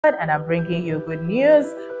and I'm bringing you good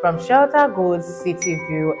news from Shelter Goods City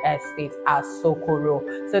View Estate,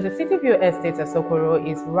 Asokoro. So the City View Estate, Asokoro,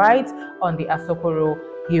 is right on the Asokoro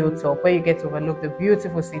hilltop where you get to overlook the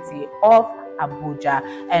beautiful city of Abuja.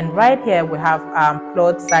 And right here we have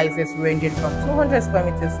plot sizes ranging from 200 square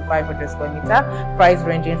meters to 500 square meter, price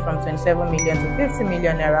ranging from 27 million to 50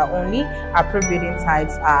 million naira only. Our pre-bidding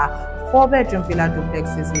types are 4-bedroom villa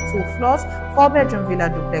duplexes with 2 floors, 4-bedroom villa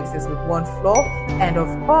duplexes with 1 floor, and of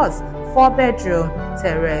course 4-bedroom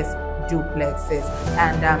terrace duplexes.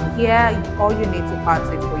 And here all you need to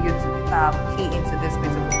partake for you to key into this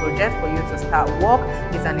beautiful project, for you to start work,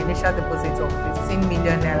 is an initial deposit of 15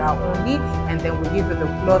 million naira only, and then we give you the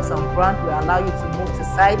plots on ground. We allow you to move to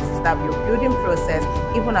site to start your building process,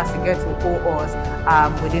 even as you get to owe us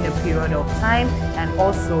within a period of time. And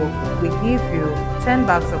also we give you 10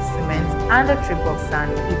 bags of cement and a trip of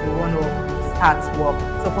sand if you want to start work.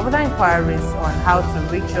 So for further inquiries on how to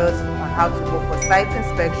reach us, on how to go for site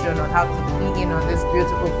inspection, on how to key in on this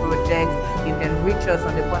beautiful project, you can reach us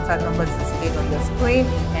on the contact numbers displayed on your screen,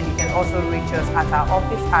 and you can also reach us at our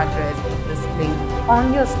office address displayed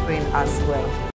on your screen as well.